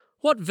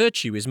What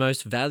virtue is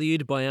most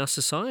valued by our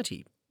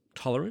society?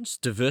 Tolerance,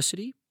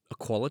 diversity,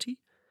 equality?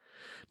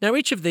 Now,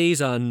 each of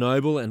these are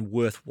noble and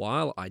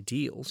worthwhile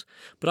ideals,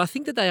 but I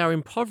think that they are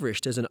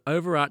impoverished as an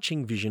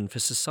overarching vision for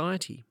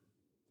society.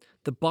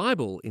 The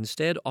Bible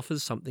instead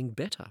offers something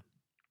better.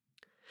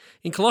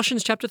 In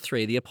Colossians chapter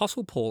 3, the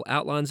Apostle Paul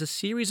outlines a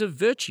series of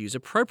virtues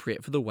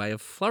appropriate for the way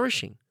of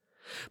flourishing,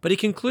 but he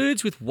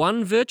concludes with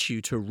one virtue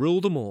to rule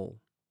them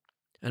all.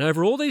 And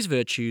over all these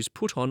virtues,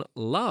 put on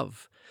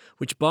love,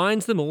 which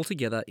binds them all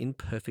together in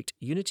perfect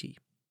unity.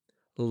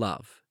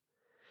 Love.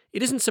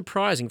 It isn't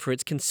surprising, for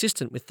it's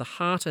consistent with the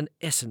heart and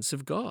essence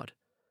of God.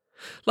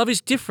 Love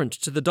is different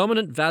to the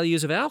dominant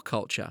values of our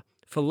culture,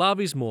 for love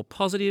is more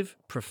positive,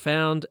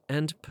 profound,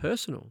 and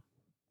personal.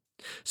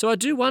 So I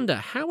do wonder,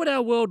 how would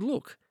our world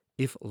look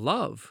if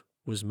love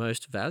was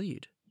most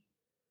valued?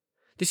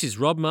 This is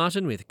Rob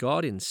Martin with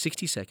God in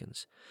 60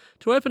 Seconds.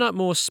 To open up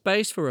more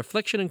space for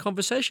reflection and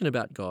conversation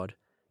about God,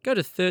 go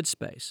to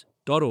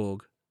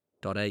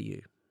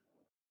thirdspace.org.au.